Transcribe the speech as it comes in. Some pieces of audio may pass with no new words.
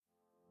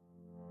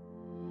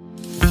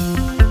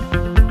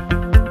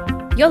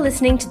You're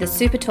listening to the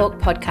Super Talk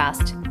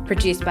podcast,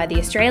 produced by the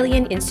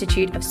Australian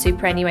Institute of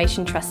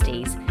Superannuation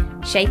Trustees,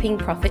 shaping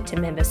profit to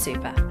member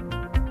super.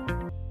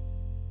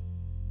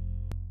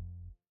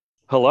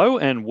 Hello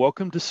and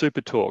welcome to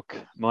Super Talk.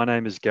 My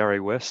name is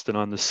Gary West and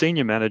I'm the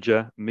Senior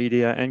Manager,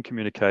 Media and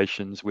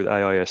Communications with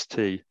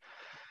AIST.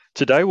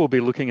 Today we'll be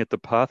looking at the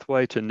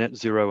pathway to net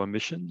zero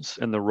emissions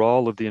and the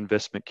role of the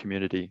investment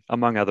community,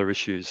 among other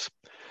issues.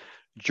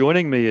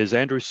 Joining me is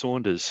Andrew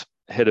Saunders,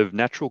 Head of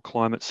Natural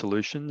Climate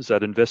Solutions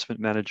at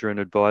investment manager and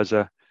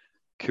advisor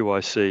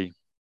QIC.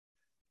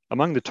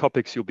 Among the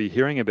topics you'll be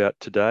hearing about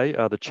today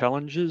are the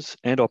challenges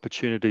and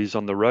opportunities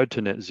on the road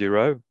to net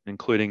zero,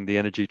 including the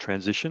energy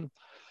transition,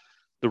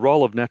 the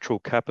role of natural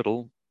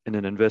capital in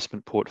an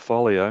investment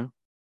portfolio,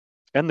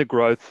 and the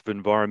growth of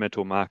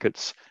environmental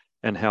markets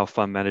and how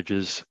fund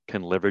managers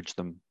can leverage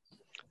them.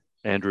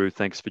 Andrew,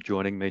 thanks for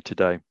joining me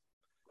today.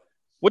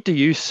 What do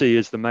you see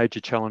as the major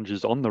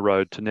challenges on the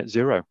road to net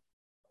zero?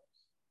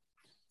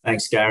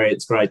 Thanks, Gary.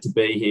 It's great to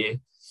be here.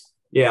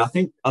 Yeah, I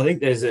think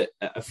there's a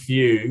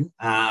few,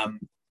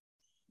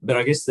 but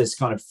I guess there's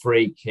kind of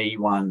three key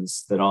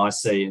ones that I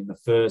see. And the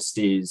first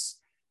is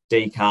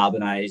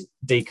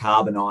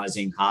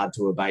decarbonising hard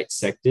to abate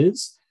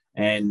sectors.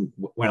 And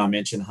when I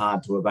mention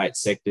hard to abate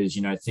sectors,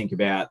 think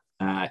about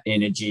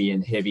energy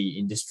and heavy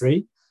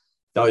industry,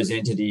 those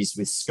entities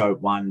with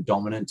scope 1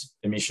 dominant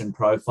emission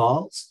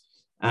profiles.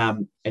 At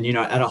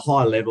a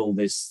high level,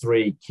 there's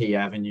three key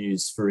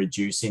avenues for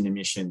reducing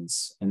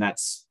emissions, and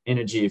that's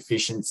energy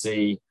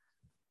efficiency,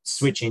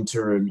 switching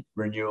to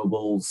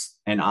renewables,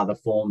 and other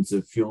forms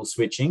of fuel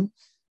switching.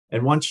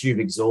 And once you've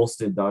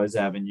exhausted those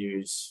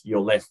avenues, you're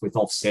left with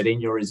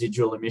offsetting your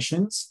residual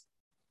emissions.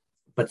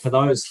 But for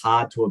those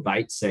hard to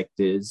abate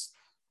sectors,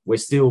 we're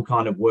still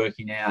kind of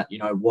working out,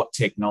 what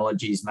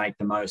technologies make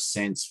the most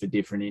sense for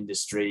different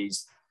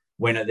industries.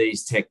 When are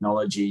these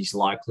technologies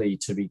likely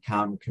to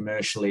become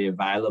commercially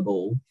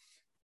available,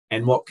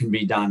 and what can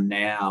be done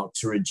now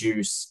to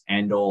reduce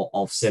and or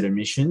offset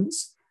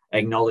emissions,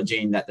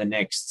 acknowledging that the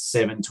next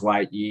 7 to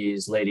 8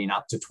 years leading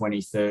up to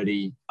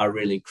 2030 are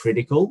really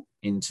critical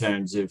in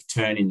terms of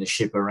turning the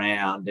ship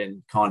around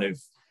and kind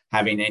of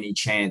having any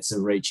chance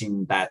of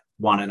reaching that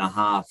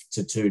 1.5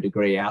 to 2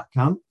 degree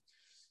outcome.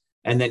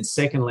 And then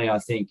secondly, I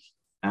think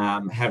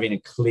having a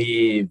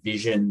clear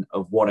vision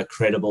of what a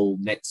credible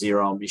net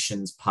zero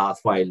emissions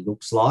pathway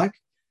looks like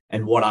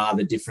and what are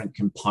the different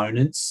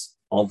components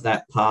of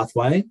that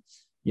pathway.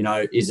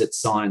 Is it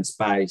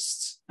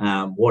science-based?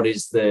 What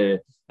is the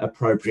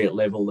appropriate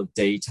level of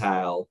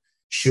detail?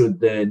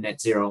 Should the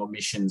net zero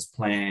emissions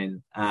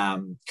plan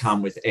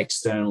come with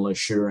external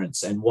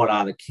assurance? And what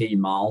are the key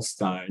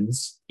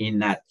milestones in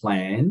that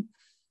plan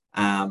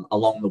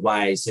along the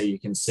way, so you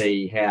can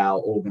see how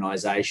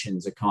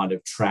organisations are kind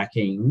of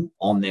tracking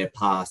on their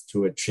path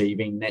to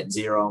achieving net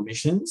zero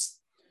emissions.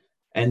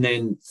 And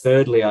then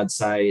thirdly, I'd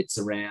say it's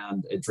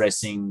around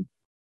addressing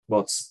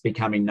what's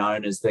becoming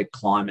known as the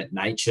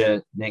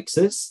climate-nature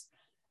nexus.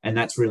 And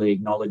that's really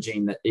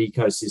acknowledging that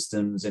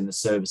ecosystems and the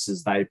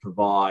services they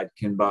provide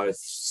can both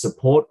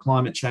support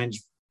climate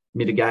change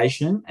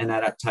mitigation and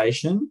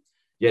adaptation,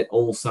 yet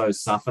also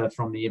suffer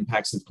from the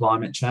impacts of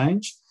climate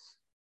change.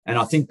 And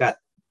I think that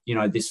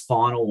this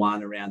final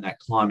one around that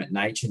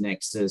climate-nature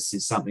nexus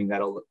is something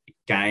that'll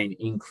gain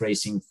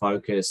increasing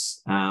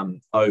focus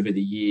over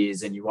the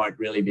years, and you won't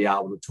really be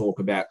able to talk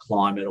about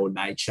climate or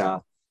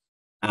nature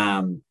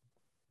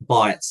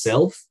by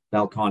itself.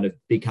 They'll kind of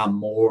become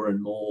more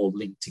and more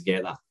linked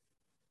together.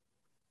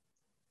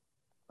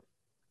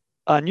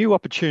 Are new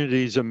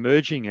opportunities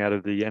emerging out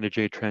of the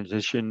energy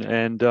transition,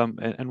 and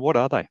what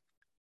are they?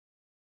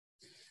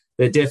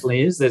 There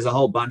definitely is. There's a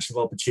whole bunch of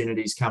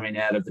opportunities coming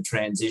out of the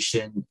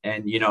transition.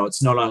 And,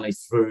 it's not only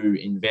through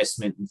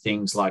investment in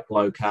things like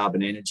low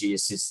carbon energy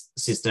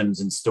systems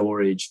and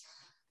storage,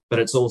 but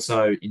it's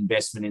also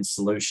investment in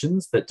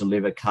solutions that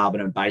deliver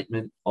carbon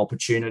abatement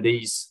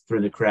opportunities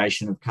through the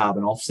creation of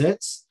carbon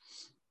offsets.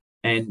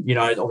 And,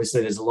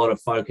 obviously there's a lot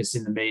of focus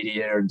in the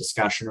media and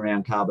discussion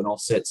around carbon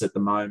offsets at the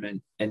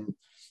moment. And,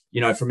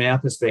 from our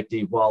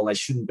perspective, while they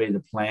shouldn't be the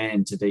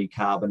plan to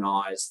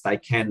decarbonise, they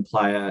can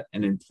play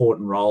an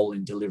important role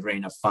in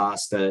delivering a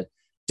faster,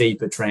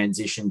 deeper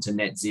transition to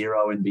net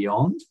zero and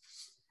beyond.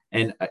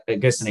 And I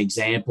guess an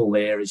example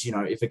there is,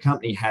 if a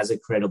company has a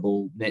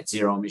credible net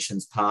zero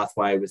emissions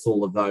pathway with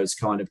all of those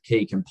kind of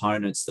key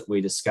components that we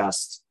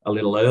discussed a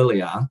little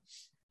earlier,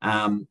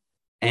 and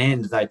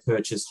they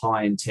purchase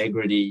high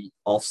integrity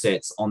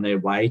offsets on their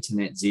way to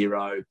net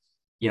zero,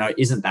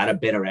 isn't that a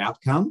better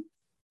outcome?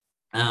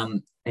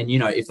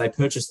 If they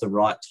purchase the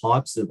right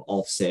types of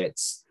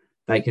offsets,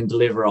 they can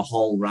deliver a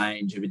whole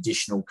range of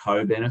additional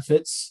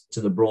co-benefits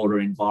to the broader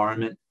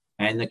environment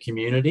and the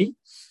community.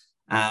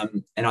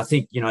 And I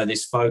think,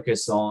 this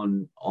focus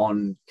on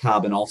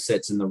carbon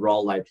offsets and the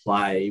role they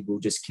play will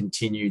just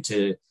continue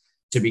to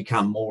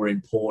become more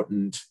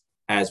important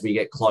as we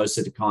get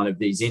closer to kind of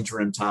these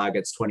interim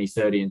targets,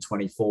 2030 and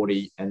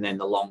 2040, and then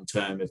the long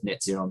term of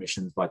net zero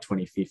emissions by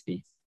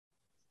 2050.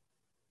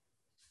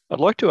 I'd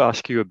like to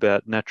ask you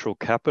about natural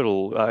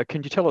capital.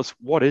 Can you tell us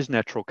what is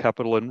natural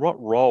capital and what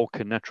role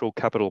can natural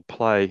capital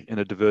play in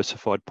a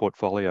diversified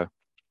portfolio?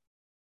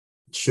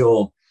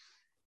 Sure.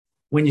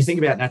 When you think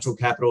about natural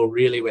capital,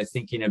 really we're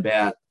thinking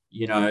about,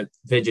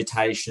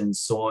 vegetation,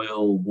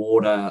 soil,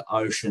 water,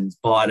 oceans,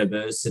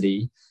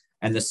 biodiversity,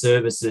 and the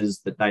services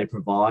that they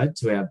provide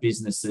to our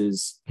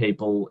businesses,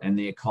 people, and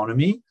the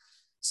economy.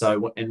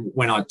 So, and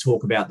when I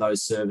talk about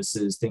those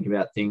services, think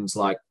about things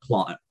like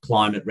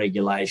climate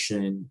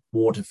regulation,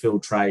 water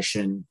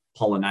filtration,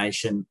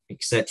 pollination,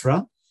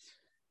 etc.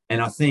 And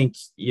I think,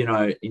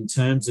 in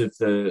terms of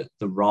the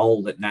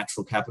role that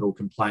natural capital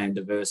can play in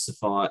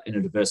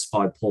a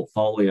diversified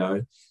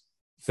portfolio,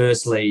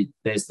 firstly,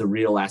 there's the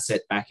real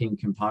asset backing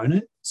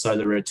component. So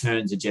the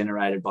returns are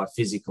generated by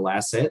physical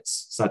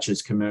assets, such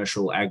as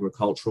commercial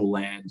agricultural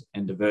land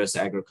and diverse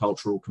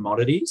agricultural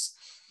commodities.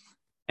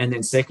 And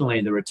then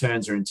secondly, the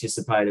returns are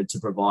anticipated to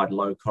provide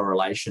low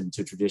correlation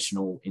to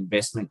traditional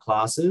investment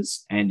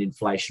classes and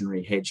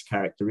inflationary hedge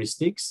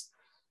characteristics,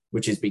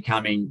 which is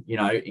becoming,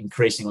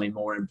 increasingly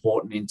more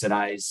important in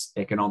today's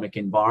economic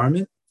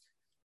environment.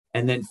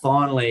 And then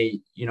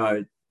finally,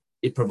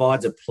 it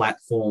provides a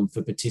platform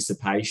for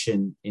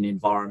participation in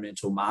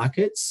environmental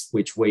markets,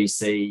 which we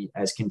see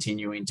as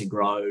continuing to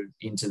grow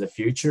into the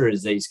future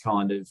as these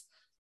kind of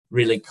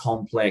really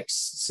complex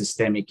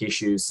systemic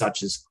issues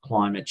such as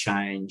climate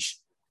change,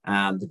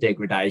 the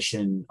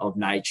degradation of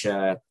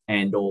nature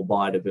and or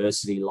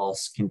biodiversity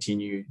loss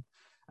continue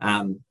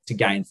to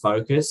gain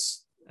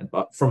focus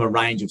from a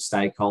range of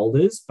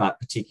stakeholders, but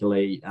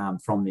particularly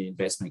from the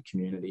investment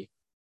community.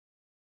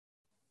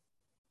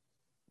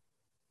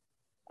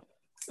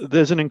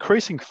 There's an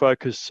increasing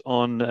focus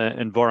on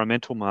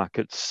environmental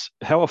markets.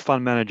 How are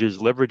fund managers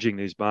leveraging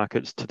these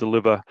markets to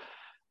deliver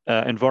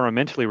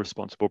environmentally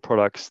responsible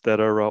products that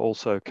are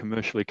also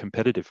commercially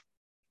competitive?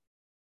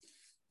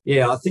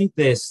 Yeah, I think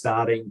they're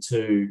starting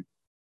to,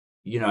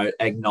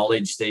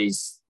 acknowledge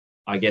these,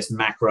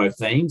 macro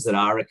themes that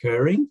are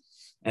occurring.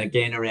 And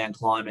again, around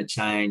climate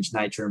change,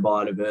 nature and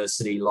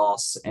biodiversity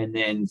loss, and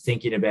then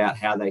thinking about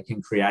how they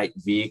can create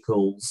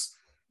vehicles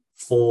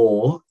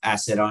for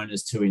asset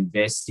owners to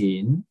invest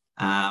in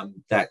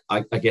that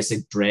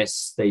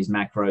address these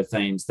macro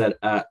themes that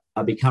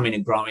are becoming a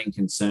growing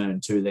concern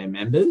to their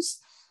members.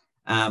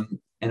 And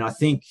I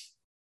think,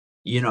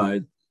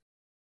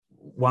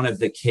 one of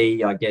the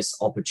key,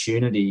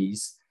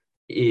 opportunities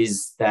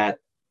is that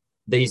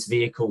these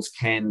vehicles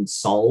can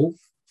solve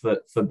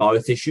for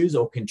both issues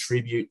or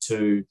contribute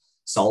to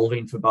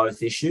solving for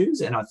both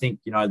issues. And I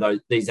think,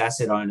 these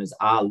asset owners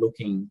are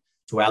looking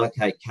to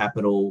allocate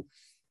capital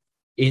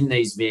in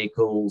these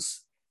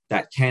vehicles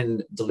that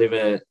can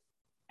deliver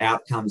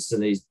outcomes to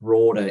these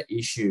broader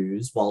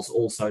issues whilst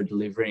also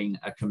delivering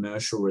a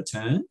commercial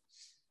return.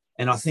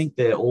 And I think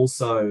they're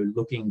also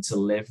looking to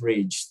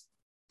leverage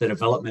the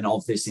development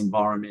of this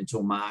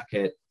environmental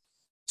market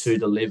to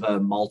deliver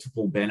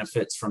multiple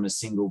benefits from a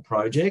single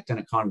project. And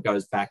it kind of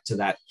goes back to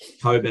that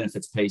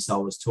co-benefits piece I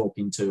was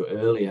talking to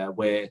earlier,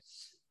 where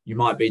you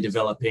might be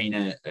developing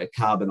a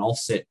carbon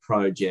offset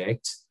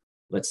project,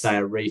 let's say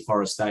a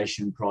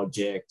reforestation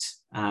project,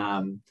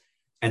 and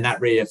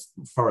that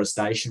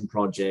reforestation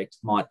project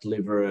might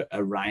deliver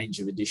a range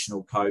of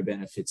additional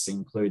co-benefits,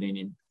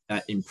 including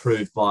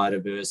improved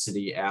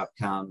biodiversity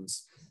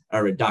outcomes,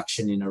 a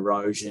reduction in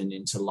erosion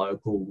into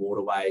local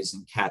waterways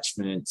and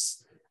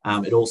catchments.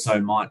 It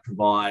also might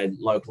provide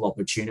local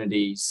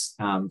opportunities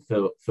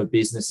for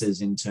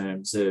businesses in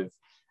terms of,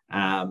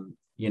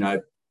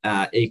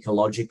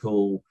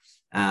 ecological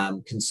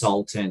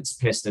consultants,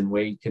 pest and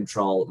weed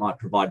control. It might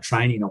provide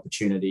training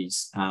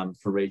opportunities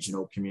for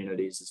regional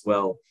communities as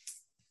well.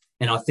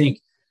 And I think,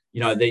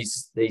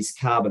 these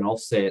carbon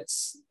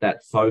offsets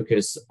that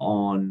focus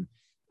on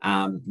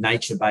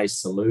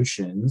nature-based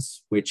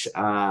solutions, which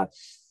are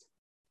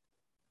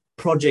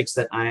projects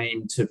that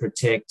aim to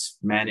protect,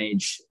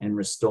 manage, and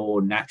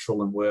restore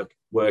natural and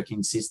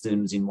working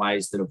systems in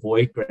ways that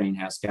avoid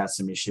greenhouse gas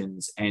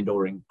emissions and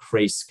or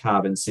increase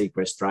carbon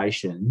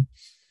sequestration.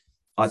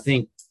 I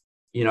think,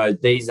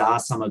 these are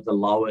some of the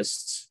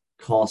lowest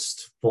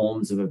cost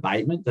forms of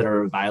abatement that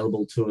are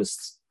available to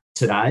us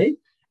today,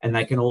 and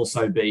they can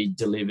also be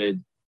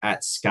delivered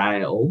at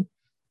scale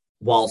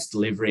whilst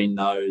delivering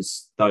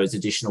those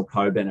additional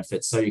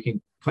co-benefits. So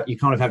you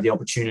kind of have the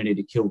opportunity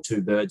to kill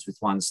two birds with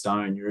one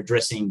stone. You're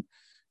addressing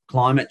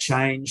climate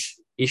change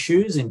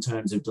issues in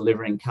terms of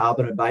delivering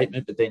carbon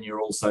abatement, but then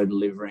you're also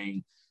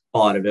delivering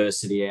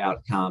biodiversity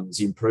outcomes,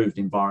 improved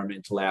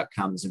environmental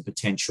outcomes, and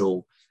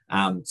potential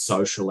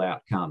social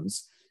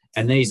outcomes.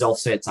 And these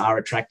offsets are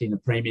attracting a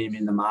premium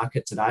in the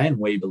market today, and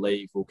we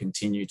believe will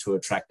continue to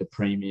attract a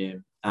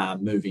premium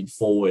moving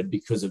forward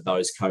because of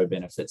those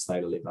co-benefits they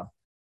deliver.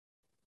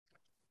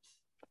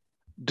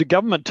 Do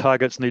government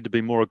targets need to be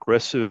more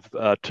aggressive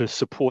to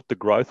support the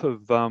growth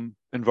of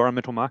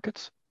environmental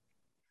markets?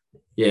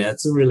 Yeah,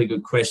 it's a really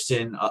good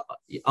question.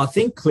 I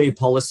think clear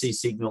policy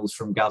signals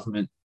from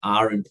government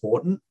are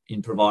important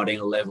in providing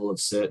a level of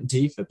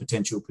certainty for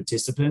potential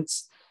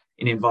participants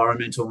in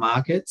environmental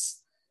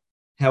markets.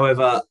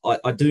 However,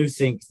 I do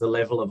think the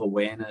level of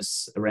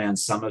awareness around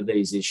some of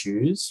these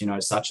issues,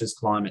 such as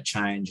climate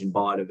change and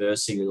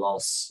biodiversity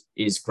loss,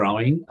 is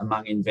growing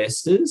among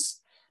investors.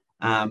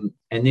 And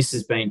this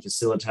has been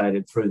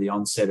facilitated through the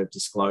onset of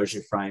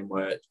disclosure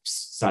frameworks,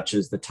 such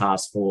as the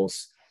Task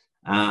Force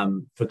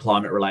for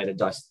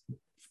Climate-Related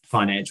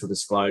Financial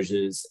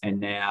Disclosures, and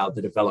now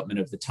the development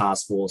of the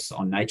Task Force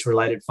on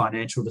Nature-Related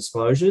Financial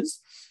Disclosures.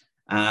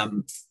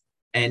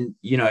 And,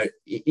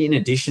 in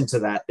addition to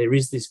that, there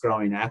is this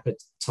growing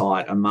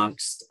appetite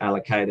amongst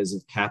allocators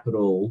of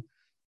capital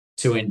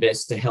to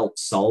invest to help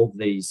solve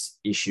these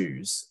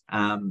issues.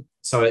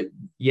 So,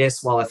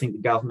 yes, while I think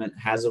the government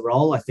has a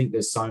role, I think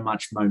there's so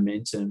much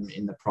momentum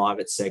in the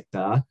private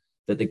sector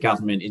that the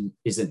government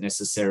isn't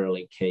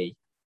necessarily key.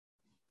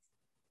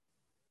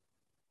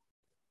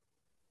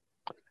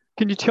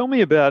 Can you tell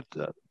me about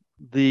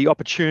the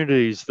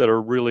opportunities that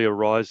are really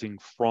arising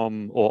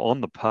from or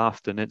on the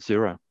path to net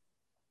zero?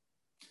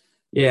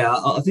 Yeah,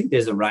 I think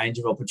there's a range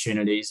of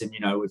opportunities, and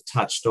we've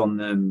touched on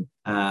them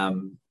a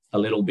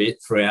little bit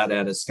throughout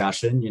our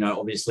discussion.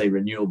 Obviously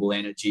renewable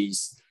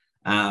energies,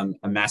 a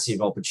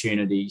massive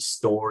opportunity.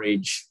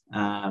 Storage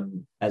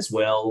as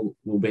well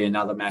will be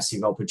another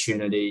massive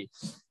opportunity.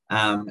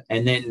 And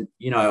then,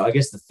 I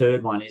guess the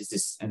third one is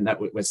this, and that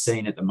we're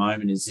seeing at the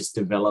moment, is this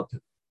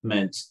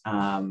development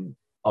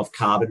of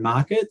carbon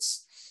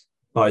markets,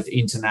 both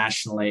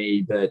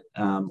internationally, but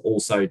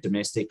also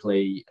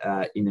domestically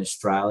in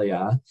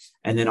Australia.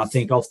 And then I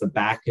think off the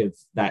back of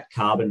that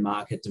carbon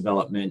market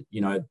development,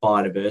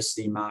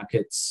 biodiversity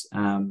markets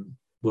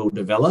will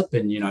develop.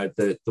 And,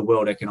 the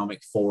World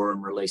Economic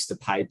Forum released a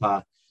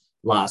paper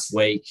last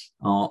week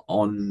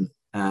on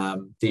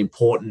the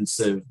importance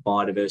of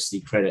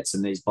biodiversity credits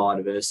and these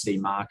biodiversity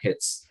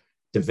markets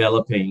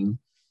developing,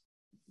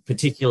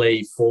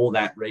 particularly for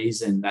that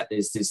reason, that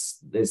there's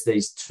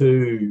these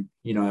two,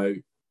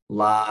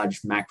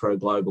 large macro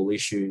global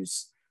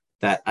issues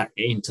that are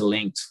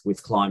interlinked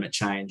with climate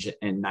change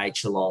and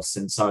nature loss.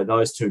 And so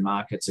those two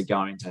markets are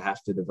going to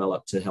have to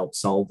develop to help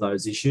solve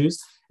those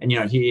issues. And,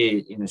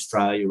 here in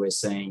Australia, we've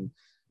seen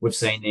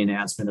the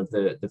announcement of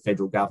the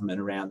federal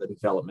government around the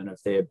development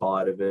of their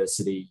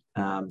biodiversity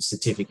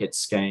certificate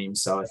scheme.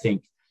 So I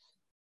think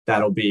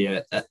that'll be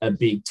a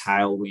big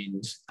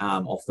tailwind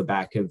off the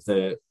back of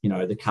the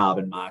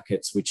carbon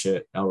markets, which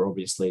are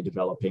obviously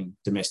developing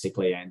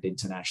domestically and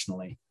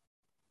internationally.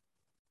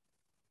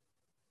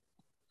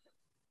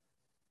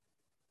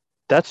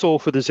 That's all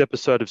for this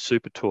episode of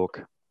Super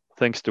Talk.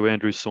 Thanks to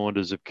Andrew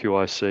Saunders of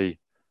QIC.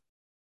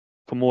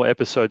 For more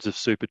episodes of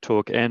Super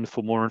Talk and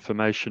for more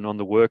information on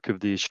the work of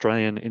the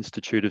Australian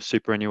Institute of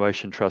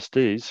Superannuation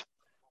Trustees,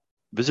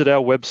 visit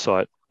our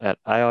website at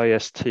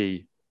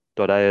aist.asn.au,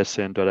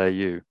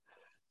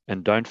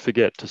 and don't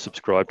forget to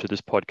subscribe to this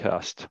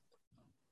podcast.